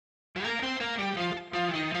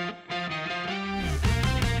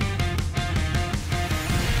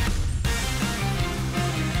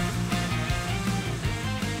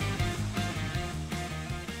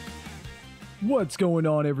What's going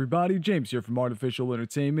on, everybody? James here from Artificial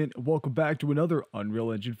Entertainment. Welcome back to another Unreal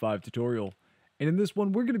Engine 5 tutorial. And in this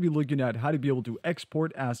one, we're going to be looking at how to be able to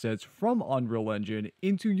export assets from Unreal Engine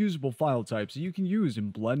into usable file types that you can use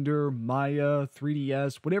in Blender, Maya,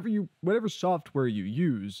 3ds, whatever software you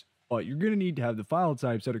use, but you're going to need to have the file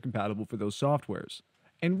types that are compatible for those softwares.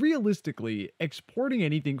 And realistically, exporting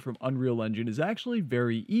anything from Unreal Engine is actually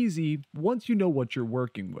very easy once you know what you're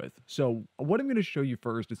working with. So what I'm going to show you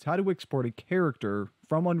first is how to export a character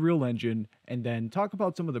from Unreal Engine and then talk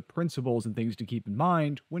about some of the principles and things to keep in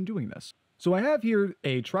mind when doing this. So I have here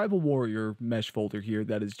a Tribal Warrior mesh folder here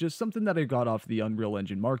that is just something that I got off the Unreal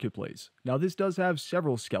Engine Marketplace. Now this does have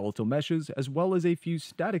several skeletal meshes as well as a few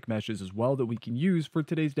static meshes as well that we can use for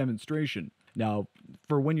today's demonstration. Now,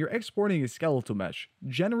 for when you're exporting a skeletal mesh,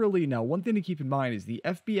 generally, now one thing to keep in mind is the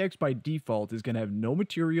FBX by default is going to have no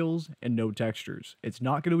materials and no textures. It's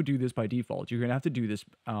not going to do this by default. You're going to have to do this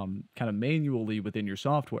kind of manually within your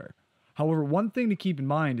software. However, one thing to keep in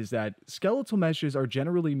mind is that skeletal meshes are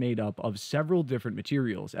generally made up of several different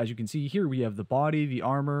materials. As you can see here, we have the body, the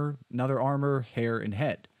armor, another armor, hair, and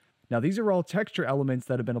head. Now, these are all texture elements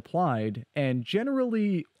that have been applied and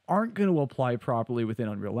generally aren't going to apply properly within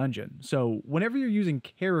Unreal Engine. So whenever you're using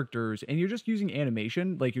characters and you're just using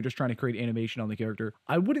animation, like you're just trying to create animation on the character,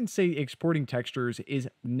 I wouldn't say exporting textures is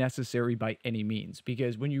necessary by any means,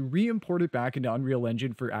 because when you re-import it back into Unreal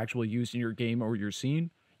Engine for actual use in your game or your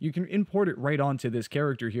scene, you can import it right onto this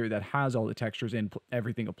character here that has all the textures and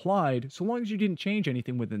everything applied, so long as you didn't change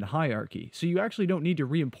anything within the hierarchy. So you actually don't need to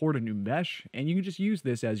re-import a new mesh, and you can just use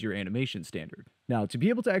this as your animation standard. Now, to be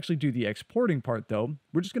able to actually do the exporting part though,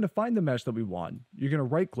 we're just going to find the mesh that we want. You're going to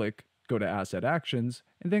right click, go to Asset Actions,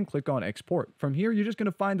 and then click on Export. From here, you're just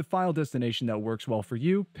going to find the file destination that works well for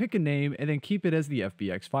you, pick a name, and then keep it as the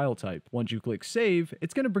FBX file type. Once you click Save,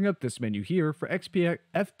 it's going to bring up this menu here for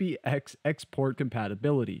FBX export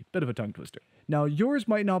compatibility. Bit of a tongue twister. Now, yours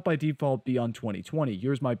might not by default be on 2020.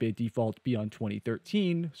 Yours might by default be on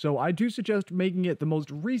 2013, so I do suggest making it the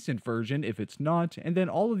most recent version if it's not, and then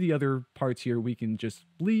all of the other parts here we can just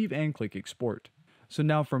leave and click Export. So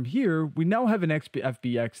now from here, we now have an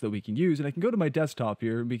FBX that we can use, and I can go to my desktop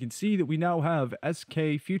here, and we can see that we now have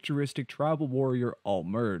SK Futuristic Tribal Warrior all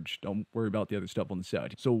merged. Don't worry about the other stuff on the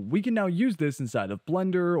side. So we can now use this inside of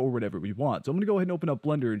Blender or whatever we want. So I'm going to go ahead and open up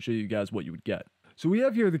Blender and show you guys what you would get. So we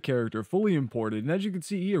have here the character fully imported, and as you can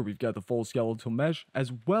see here, we've got the full skeletal mesh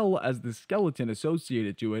as well as the skeleton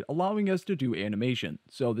associated to it, allowing us to do animation.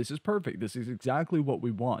 So this is perfect. This is exactly what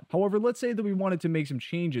we want. However, let's say that we wanted to make some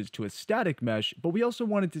changes to a static mesh, but we also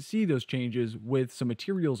wanted to see those changes with some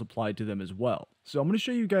materials applied to them as well. So I'm going to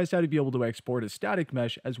show you guys how to be able to export a static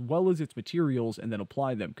mesh as well as its materials and then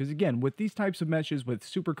apply them. Because again, with these types of meshes with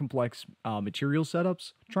super complex material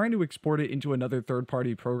setups, trying to export it into another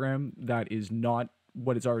third-party program that is not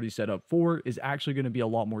what it's already set up for is actually going to be a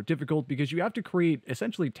lot more difficult, because you have to create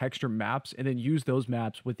essentially texture maps and then use those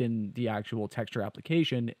maps within the actual texture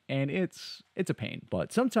application, and it's a pain.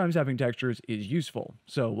 But sometimes having textures is useful.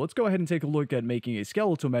 So let's go ahead and take a look at making a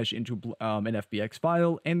skeletal mesh into an FBX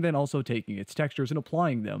file, and then also taking its textures and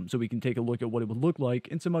applying them so we can take a look at what it would look like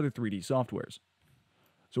in some other 3D softwares.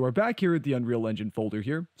 So we're back here at the Unreal Engine folder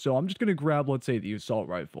here. So I'm just going to grab, let's say, the assault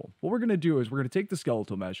rifle. What we're going to do is we're going to take the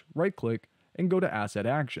skeletal mesh, right click, and go to Asset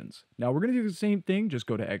Actions. Now we're going to do the same thing, just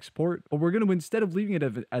go to Export, but we're going to, instead of leaving it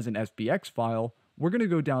as an FBX file, we're going to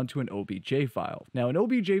go down to an OBJ file. Now an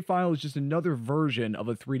OBJ file is just another version of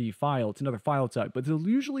a 3D file. It's another file type, but there's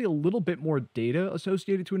usually a little bit more data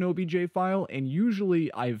associated to an OBJ file, and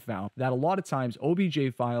usually I've found that a lot of times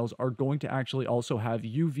OBJ files are going to actually also have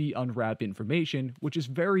UV unwrap information, which is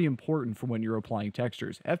very important for when you're applying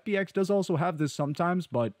textures. FBX does also have this sometimes,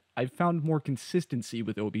 but I've found more consistency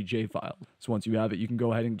with OBJ files. So once you have it, you can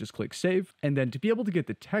go ahead and just click Save. And then to be able to get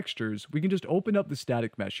the textures, we can just open up the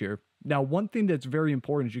static mesh here. Now, one thing that's very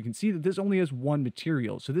important is you can see that this only has one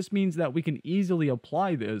material. So this means that we can easily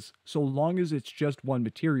apply this so long as it's just one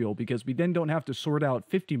material, because we then don't have to sort out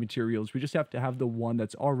 50 materials. We just have to have the one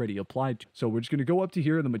that's already applied to. So we're just going to go up to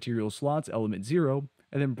here in the material slots, element 0,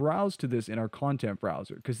 and then browse to this in our content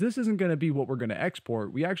browser, because this isn't going to be what we're going to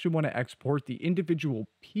export. We actually want to export the individual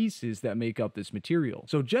pieces that make up this material.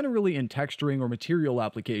 So generally in texturing or material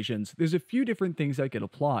applications, there's a few different things that get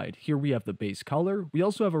applied. Here we have the base color. We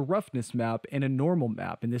also have a roughness map and a normal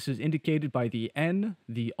map, and this is indicated by the N,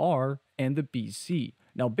 the R, and the BC.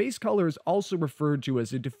 Now, base color is also referred to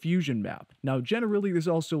as a diffusion map. Now, generally, there's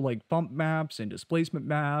also like bump maps and displacement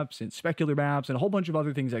maps and specular maps and a whole bunch of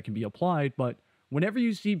other things that can be applied, but whenever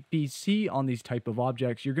you see BC on these type of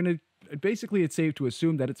objects, you're going to, basically it's safe to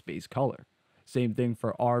assume that it's base color. Same thing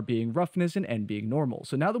for R being roughness and N being normal.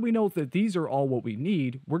 So now that we know that these are all what we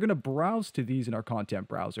need, we're going to browse to these in our content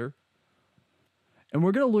browser. And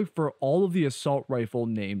we're going to look for all of the assault rifle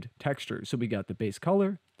named textures. So we got the base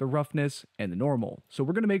color, the roughness, and the normal. So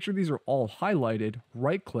we're going to make sure these are all highlighted,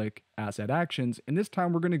 right click, asset actions, and this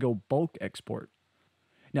time we're going to go bulk export.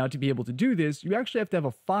 Now to be able to do this, you actually have to have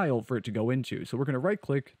a file for it to go into. So we're going to right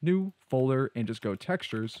click, new folder, and just go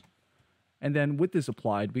textures. And then with this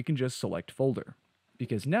applied, we can just select folder.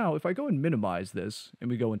 Because now if I go and minimize this and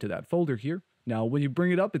we go into that folder here, now when you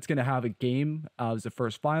bring it up, it's going to have a game as the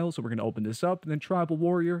first file. So we're going to open this up and then tribal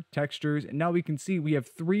warrior, textures. And now we can see we have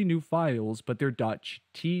 3 new files, but they're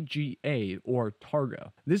 .tga or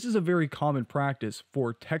targa. This is a very common practice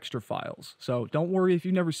for texture files. So don't worry if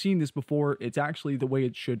you've never seen this before, it's actually the way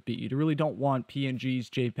it should be. You really don't want PNGs,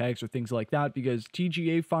 JPEGs, or things like that because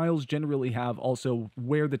TGA files generally have also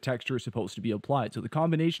where the texture is supposed to be applied. So the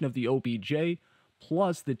combination of the OBJ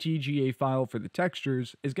plus the TGA file for the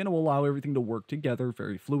textures is going to allow everything to work together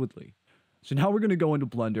very fluidly. So now we're going to go into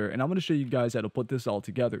Blender and I'm going to show you guys how to put this all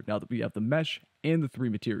together now that we have the mesh and the 3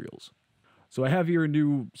 materials. So I have here a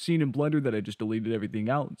new scene in Blender that I just deleted everything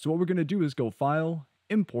out. So what we're going to do is go File,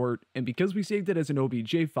 Import, and because we saved it as an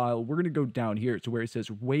OBJ file, we're going to go down here to where it says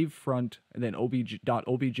wavefront and then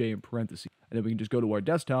 .obj in parentheses. And then we can just go to our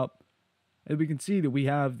desktop and we can see that we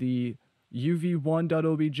have the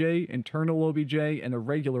uv1.obj, internal obj, and the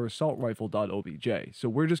regular assault rifle.obj. So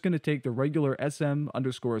we're just going to take the regular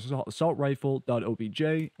sm_assault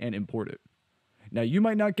rifle.obj and import it. Now you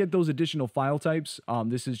might not get those additional file types.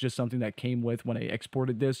 This is just something that came with when I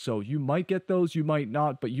exported this. So you might get those, you might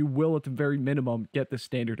not, but you will at the very minimum get the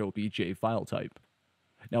standard obj file type.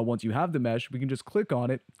 Now once you have the mesh, we can just click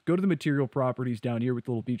on it, go to the material properties down here with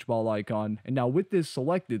the little beach ball icon. And now with this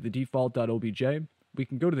selected, the default.obj, we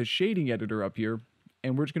can go to the shading editor up here,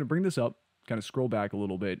 and we're just going to bring this up, kind of scroll back a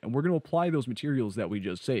little bit, and we're going to apply those materials that we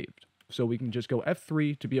just saved. So we can just go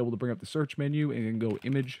F3 to be able to bring up the search menu, and then go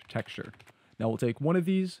image texture. Now we'll take one of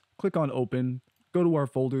these, click on open, go to our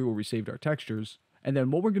folder where we saved our textures, and then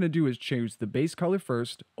what we're going to do is choose the base color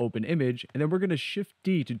first, open image, and then we're going to shift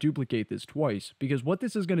D to duplicate this twice, because what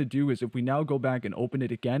this is going to do is if we now go back and open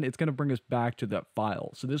it again, it's going to bring us back to that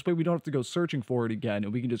file. So this way we don't have to go searching for it again,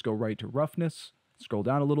 and we can just go right to roughness, scroll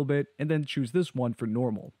down a little bit, and then choose this one for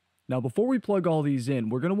normal. Now before we plug all these in,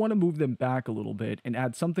 we're going to want to move them back a little bit and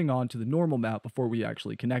add something onto the normal map before we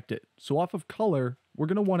actually connect it. So off of color, we're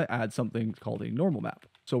going to want to add something called a normal map.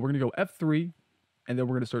 So we're going to go F3, and then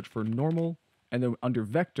we're going to search for normal, and then under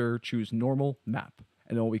vector, choose normal map.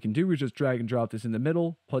 And then what we can do is just drag and drop this in the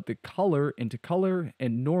middle, put the color into color,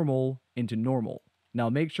 and normal into normal. Now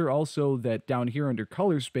make sure also that down here under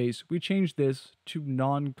color space, we change this to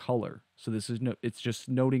non-color. So this is it's just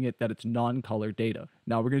noting it that it's non-color data.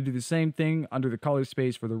 Now we're going to do the same thing under the color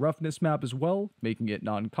space for the roughness map as well, making it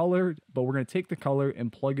non-colored, but we're going to take the color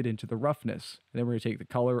and plug it into the roughness. And then we're going to take the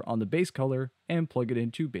color on the base color and plug it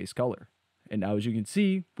into base color. And now as you can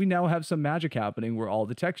see, we now have some magic happening where all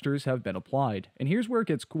the textures have been applied. And here's where it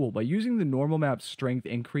gets cool. By using the normal map strength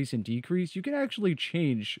increase and decrease, you can actually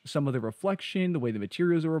change some of the reflection, the way the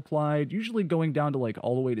materials are applied. Usually going down to like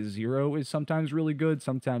all the way to 0 is sometimes really good.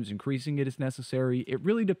 Sometimes increasing it is necessary. It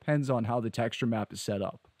really depends on how the texture map is set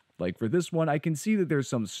up. Like for this one, I can see that there's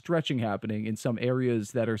some stretching happening in some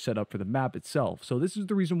areas that are set up for the map itself. So this is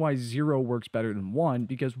the reason why 0 works better than 1,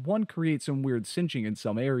 because 1 creates some weird cinching in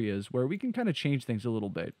some areas where we can kind of change things a little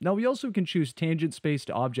bit. Now we also can choose tangent space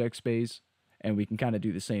to object space, and we can kind of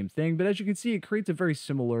do the same thing, but as you can see, it creates a very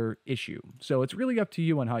similar issue. So it's really up to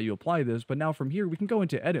you on how you apply this, but now from here, we can go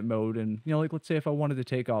into edit mode, and like let's say if I wanted to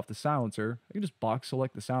take off the silencer, I can just box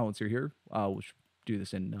select the silencer here, which do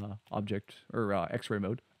this in object or x-ray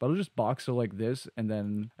mode, but I'll just box select this and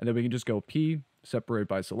then we can just go P, separate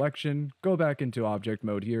by selection, go back into object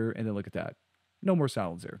mode here, and then look at that. No more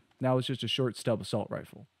silencer. Now it's just a short stub assault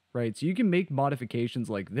rifle, right? So you can make modifications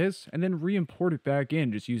like this and then re-import it back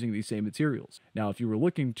in just using these same materials. Now, if you were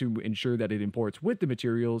looking to ensure that it imports with the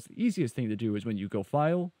materials, the easiest thing to do is when you go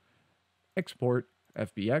File, Export,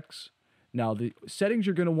 FBX. Now the settings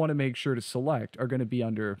you're going to want to make sure to select are going to be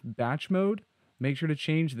under batch mode. Make sure to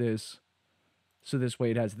change this so this way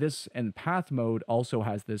it has this, and path mode also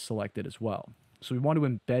has this selected as well. So we want to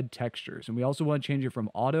embed textures, and we also want to change it from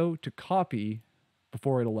auto to copy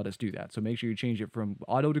before it'll let us do that. So make sure you change it from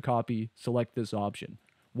auto to copy, select this option.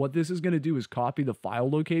 What this is going to do is copy the file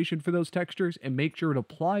location for those textures and make sure it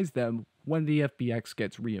applies them when the FBX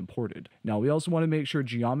gets re-imported. Now we also want to make sure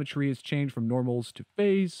geometry is changed from normals to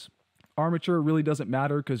phase, Armature really doesn't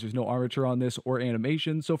matter because there's no armature on this or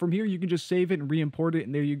animation. So from here, you can just save it and re-import it,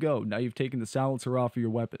 and there you go. Now you've taken the silencer off of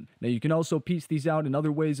your weapon. Now you can also piece these out in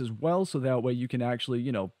other ways as well, so that way you can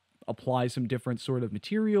actually, apply some different sort of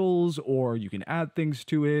materials, or you can add things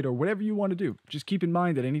to it, or whatever you want to do. Just keep in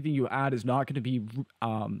mind that anything you add is not going to be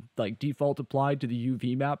like default applied to the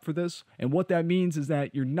UV map for this. And what that means is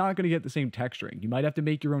that you're not going to get the same texturing. You might have to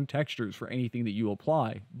make your own textures for anything that you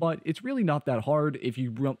apply, but it's really not that hard if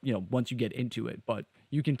you once you get into it. But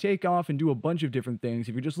you can take off and do a bunch of different things.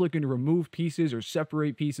 If you're just looking to remove pieces or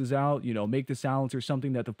separate pieces out, make the silencer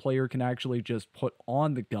something that the player can actually just put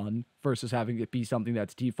on the gun versus having it be something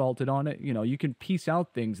that's defaulted on it, you can piece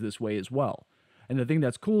out things this way as well. And the thing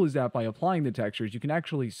that's cool is that by applying the textures, you can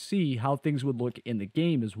actually see how things would look in the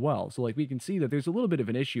game as well. So like we can see that there's a little bit of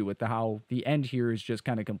an issue with how the end here is just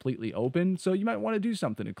kind of completely open. So you might want to do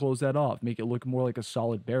something to close that off, make it look more like a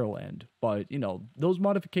solid barrel end. But, those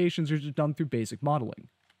modifications are just done through basic modeling.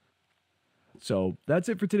 So that's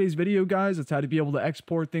it for today's video, guys. It's how to be able to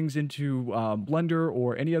export things into Blender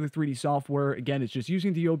or any other 3D software. Again, it's just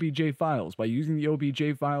using the OBJ files. By using the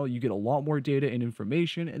OBJ file, you get a lot more data and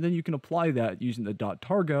information, and then you can apply that using the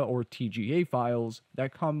 .targa or TGA files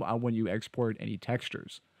that come when you export any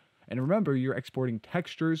textures. And remember, you're exporting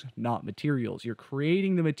textures, not materials. You're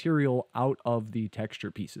creating the material out of the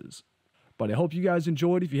texture pieces. But I hope you guys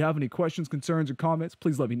enjoyed. If you have any questions, concerns, or comments,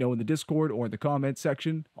 please let me know in the Discord or in the comments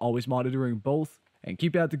section. Always monitoring both. And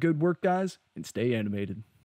keep at the good work, guys, and stay animated.